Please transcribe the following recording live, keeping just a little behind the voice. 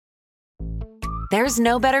There's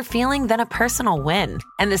no better feeling than a personal win,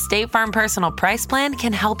 and the State Farm Personal Price Plan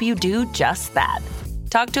can help you do just that.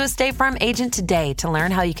 Talk to a State Farm agent today to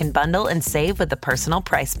learn how you can bundle and save with the Personal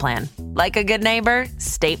Price Plan. Like a good neighbor,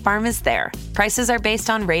 State Farm is there. Prices are based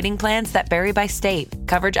on rating plans that vary by state.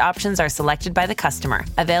 Coverage options are selected by the customer.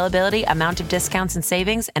 Availability, amount of discounts and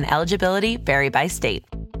savings, and eligibility vary by state.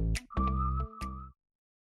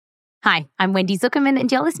 Hi, I'm Wendy Zuckerman,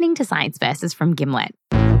 and you're listening to Science Versus from Gimlet.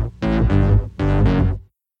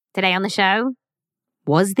 Today on the show,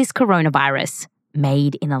 was this coronavirus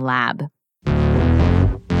made in a lab?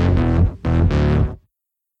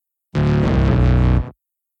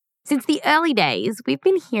 Since the early days, we've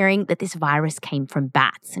been hearing that this virus came from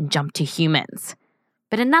bats and jumped to humans.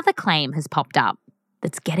 But another claim has popped up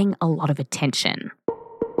that's getting a lot of attention.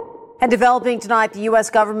 And developing tonight, the U.S.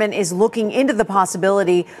 government is looking into the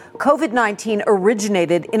possibility COVID-19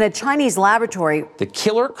 originated in a Chinese laboratory. The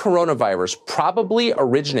killer coronavirus probably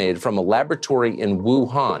originated from a laboratory in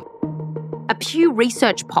Wuhan. A Pew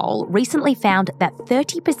Research poll recently found that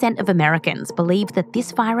 30% of Americans believe that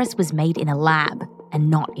this virus was made in a lab and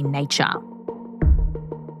not in nature.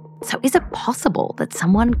 So is it possible that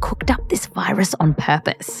someone cooked up this virus on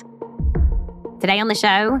purpose? Today on the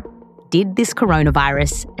show, did this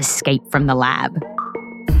coronavirus escape from the lab?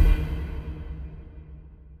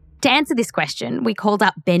 To answer this question, we called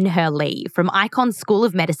up Ben-Hur Lee from Icahn School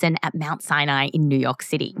of Medicine at Mount Sinai in New York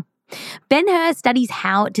City. Ben-Hur studies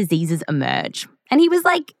how diseases emerge. And he was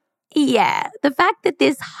like, yeah, the fact that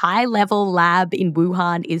this high-level lab in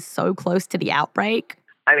Wuhan is so close to the outbreak.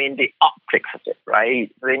 I mean, the optics of it,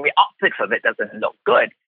 right? I mean, the optics of it doesn't look good.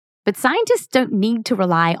 But scientists don't need to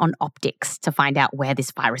rely on optics to find out where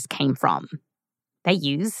this virus came from. They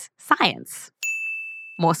use science.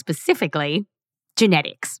 More specifically,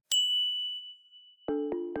 genetics.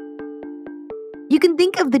 You can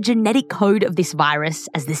think of the genetic code of this virus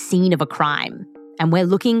as the scene of a crime, and we're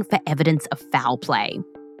looking for evidence of foul play.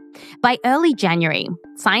 By early January,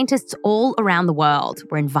 scientists all around the world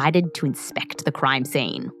were invited to inspect the crime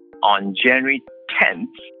scene. On January 10th,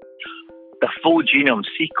 the full genome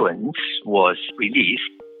sequence was released,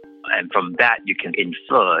 and from that you can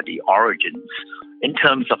infer the origins in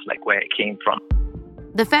terms of like where it came from.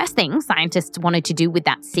 The first thing scientists wanted to do with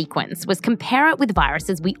that sequence was compare it with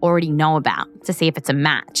viruses we already know about to see if it's a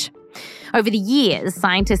match. Over the years,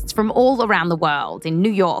 scientists from all around the world, in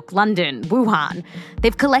New York, London, Wuhan,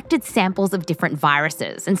 they've collected samples of different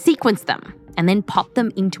viruses and sequenced them, and then popped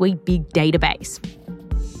them into a big database.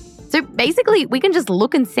 So basically, we can just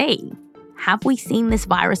look and see, have we seen this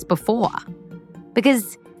virus before?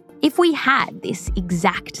 Because if we had this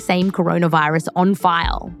exact same coronavirus on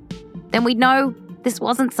file, then we'd know this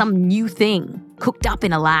wasn't some new thing cooked up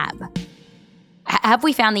in a lab. Have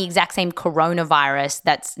we found the exact same coronavirus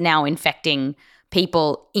that's now infecting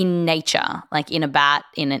people in nature, like in a bat,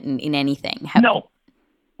 in anything? No,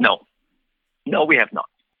 we have not.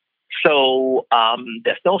 So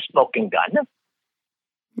there's no smoking gun.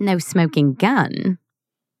 No smoking gun?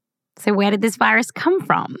 So where did this virus come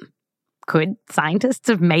from? Could scientists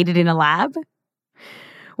have made it in a lab?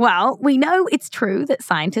 Well, we know it's true that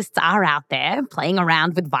scientists are out there playing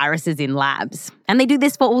around with viruses in labs. And they do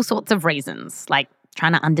this for all sorts of reasons, like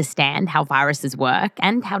trying to understand how viruses work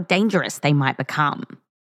and how dangerous they might become.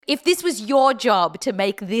 If this was your job to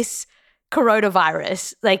make this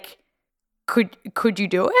coronavirus, like, could you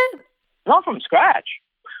do it? Not from scratch.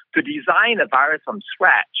 To design a virus from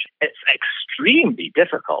scratch, it's extremely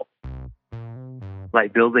difficult.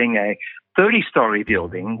 Like building a 30-story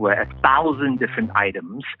building where 1,000 different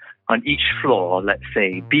items on each floor, let's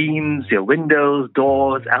say beams, your windows,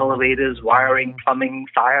 doors, elevators, wiring, plumbing,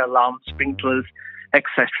 fire alarms, sprinklers,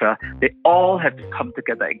 etc., they all have to come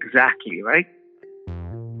together exactly, right?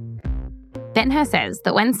 Ben-Hur says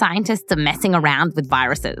that when scientists are messing around with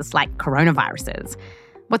viruses like coronaviruses,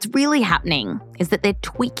 what's really happening is that they're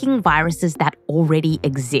tweaking viruses that already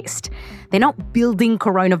exist. They're not building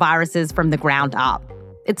coronaviruses from the ground up.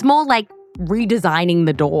 It's more like redesigning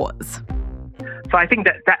the doors. So I think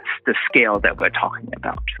that's the scale that we're talking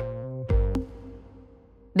about.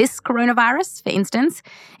 This coronavirus, for instance,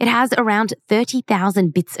 it has around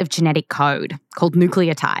 30,000 bits of genetic code called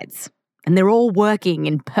nucleotides, and they're all working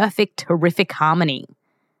in perfect, horrific harmony.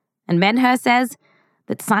 And Ben-Hur says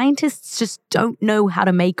that scientists just don't know how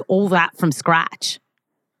to make all that from scratch.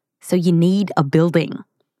 So you need a building,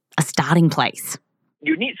 a starting place.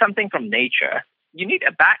 You need something from nature. You need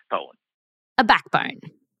a backbone. A backbone,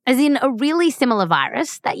 as in a really similar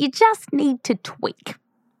virus that you just need to tweak.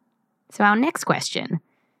 So our next question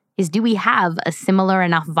is, do we have a similar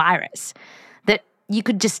enough virus that you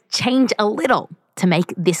could just change a little to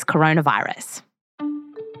make this coronavirus?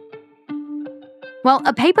 Well,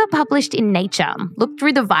 a paper published in Nature looked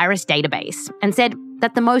through the virus database and said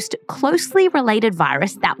that the most closely related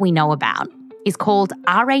virus that we know about is called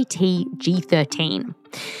RAT-G13.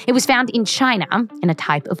 It was found in China in a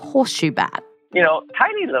type of horseshoe bat.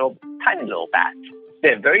 Tiny little bats.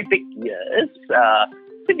 They're very big ears.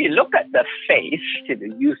 If you look at the face, if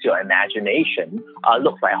you use your imagination,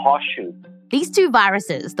 looks like horseshoe. These two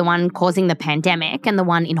viruses, the one causing the pandemic and the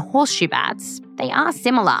one in horseshoe bats, they are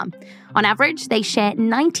similar. On average, they share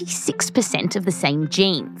 96% of the same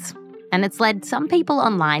genes. And it's led some people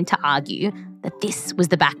online to argue that this was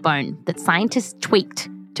the backbone that scientists tweaked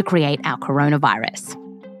to create our coronavirus.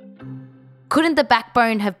 Couldn't the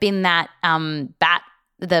backbone have been that bat,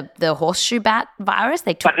 the horseshoe bat virus?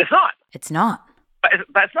 But it's not. It's not. But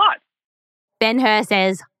it's not. Ben-Hur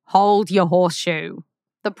says, hold your horseshoe.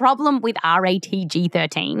 The problem with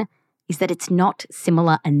RAT-G13 is that it's not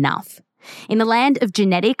similar enough. In the land of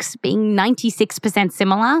genetics being 96%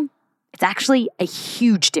 similar, it's actually a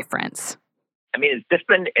huge difference. It's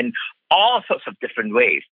different in all sorts of different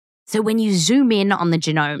ways. So when you zoom in on the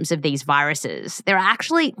genomes of these viruses, there are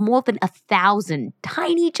actually more than 1,000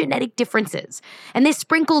 tiny genetic differences, and they're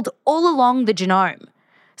sprinkled all along the genome.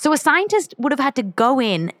 So a scientist would have had to go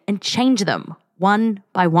in and change them one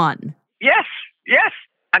by one. Yes.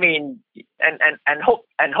 And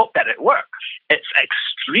hope that it works. It's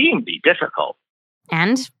extremely difficult.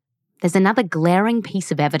 And there's another glaring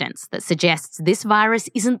piece of evidence that suggests this virus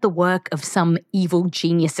isn't the work of some evil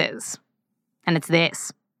geniuses. And it's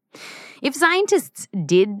this. If scientists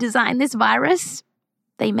did design this virus,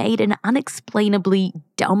 they made an unexplainably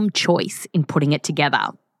dumb choice in putting it together.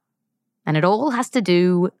 And it all has to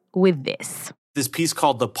do with this. This piece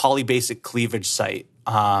called the polybasic cleavage site.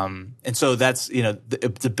 And so that's,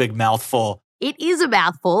 it's a big mouthful. It is a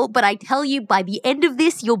mouthful, but I tell you, by the end of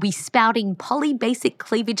this, you'll be spouting polybasic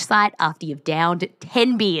cleavage site after you've downed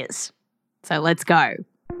 10 beers. So let's go.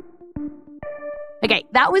 Okay,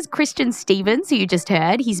 that was Christian Stevens, who you just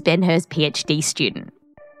heard. He's Ben-Hur's PhD student.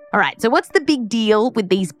 All right, so what's the big deal with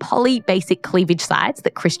these polybasic cleavage sites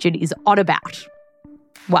that Christian is on about?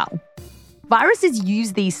 Well, viruses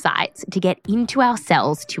use these sites to get into our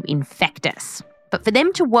cells to infect us. But for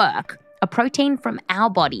them to work, a protein from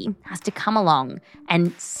our body has to come along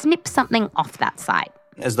and snip something off that site.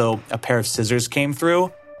 As though a pair of scissors came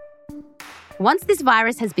through. Once this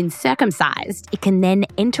virus has been circumcised, it can then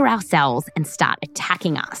enter our cells and start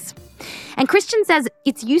attacking us. And Christian says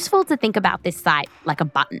it's useful to think about this site like a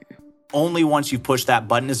button. Only once you push that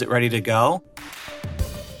button is it ready to go.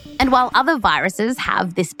 And while other viruses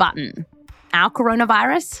have this button, our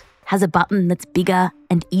coronavirus has a button that's bigger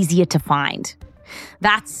and easier to find.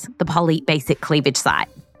 That's the polybasic cleavage site,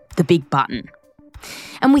 the big button.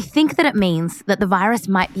 And we think that it means that the virus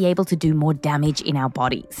might be able to do more damage in our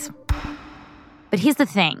bodies. But here's the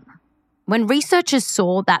thing. When researchers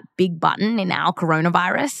saw that big button in our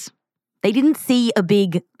coronavirus, they didn't see a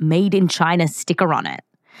big Made in China sticker on it.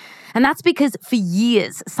 And that's because for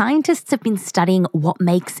years, scientists have been studying what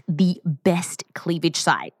makes the best cleavage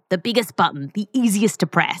site, the biggest button, the easiest to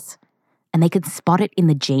press. And they could spot it in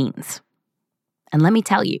the genes. And let me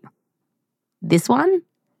tell you, this one,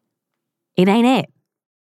 it ain't it.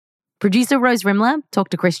 Producer Rose Rimler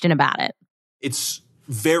talked to Christian about it. It's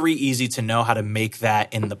very easy to know how to make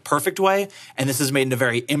that in the perfect way, and this is made in a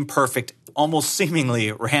very imperfect, almost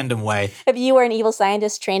seemingly random way. If you were an evil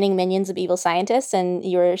scientist training minions of evil scientists, and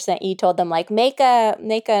you told them make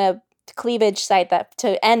a cleavage site that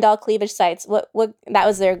to end all cleavage sites, what that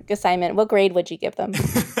was their assignment. What grade would you give them?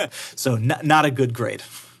 So not a good grade.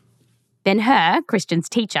 Ben-Hur, Christian's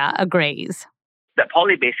teacher, agrees. The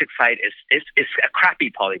polybasic site is a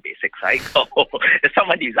crappy polybasic site. So if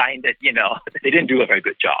someone designed it, they didn't do a very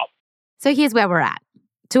good job. So here's where we're at.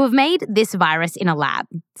 To have made this virus in a lab,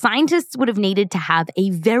 scientists would have needed to have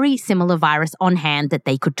a very similar virus on hand that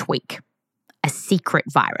they could tweak. A secret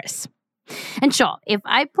virus. And sure, if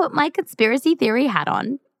I put my conspiracy theory hat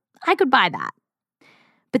on, I could buy that.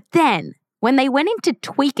 But then, when they went in to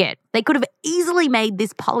tweak it, they could have easily made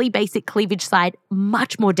this polybasic cleavage site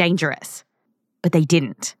much more dangerous. But they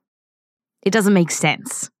didn't. It doesn't make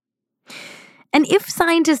sense. And if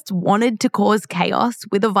scientists wanted to cause chaos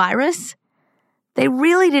with a virus, they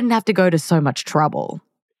really didn't have to go to so much trouble.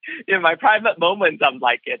 In my private moments, I'm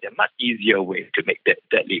like, there's a much easier way to make the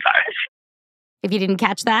deadly virus. If you didn't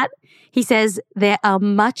catch that, he says there are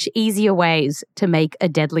much easier ways to make a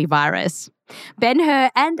deadly virus. Ben-Hur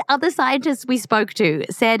and other scientists we spoke to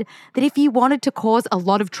said that if you wanted to cause a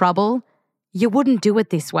lot of trouble, you wouldn't do it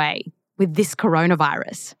this way with this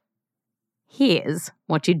coronavirus. Here's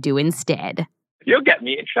what you do instead. You'll get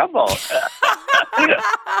me in trouble.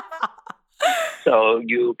 So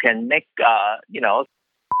you can make,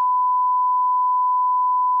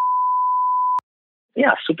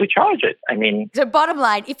 supercharge it. I mean, So bottom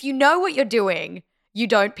line, if you know what you're doing, you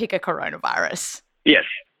don't pick a coronavirus. yes.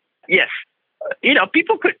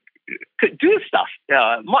 People could do stuff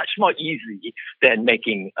much more easy than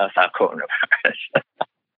making a coronavirus.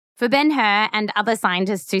 For Ben-Hur and other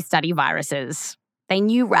scientists who study viruses, they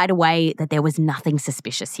knew right away that there was nothing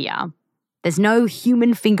suspicious here. There's no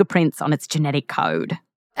human fingerprints on its genetic code.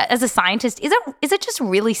 As a scientist, is it just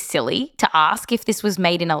really silly to ask if this was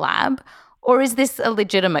made in a lab? Or is this a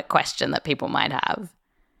legitimate question that people might have?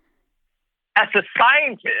 As a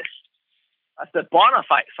scientist, as a bona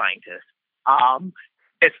fide scientist,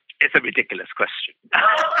 it's a ridiculous question. I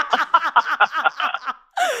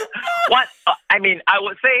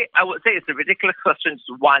would say it's a ridiculous question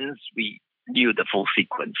once we knew the full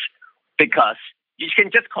sequence, because you can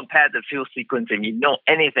just compare the full sequence and you know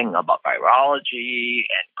anything about virology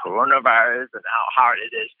and coronavirus and how hard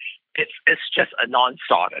it is. It's just a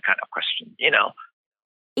non-starter kind of question,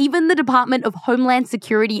 Even the Department of Homeland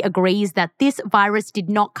Security agrees that this virus did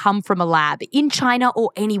not come from a lab in China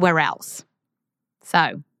or anywhere else.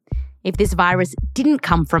 So, if this virus didn't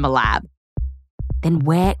come from a lab, then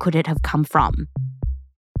where could it have come from?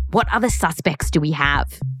 What other suspects do we have?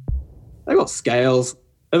 They've got scales.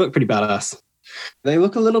 They look pretty badass. They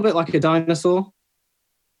look a little bit like a dinosaur.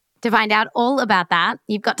 To find out all about that,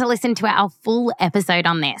 you've got to listen to our full episode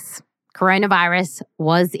on this. Coronavirus,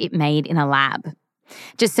 was it made in a lab?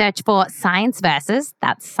 Just search for Science Versus,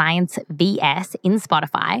 that's Science VS, in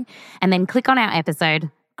Spotify, and then click on our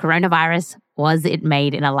episode, Coronavirus, Was It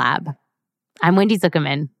Made in a Lab? I'm Wendy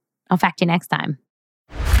Zuckerman. I'll fact you next time.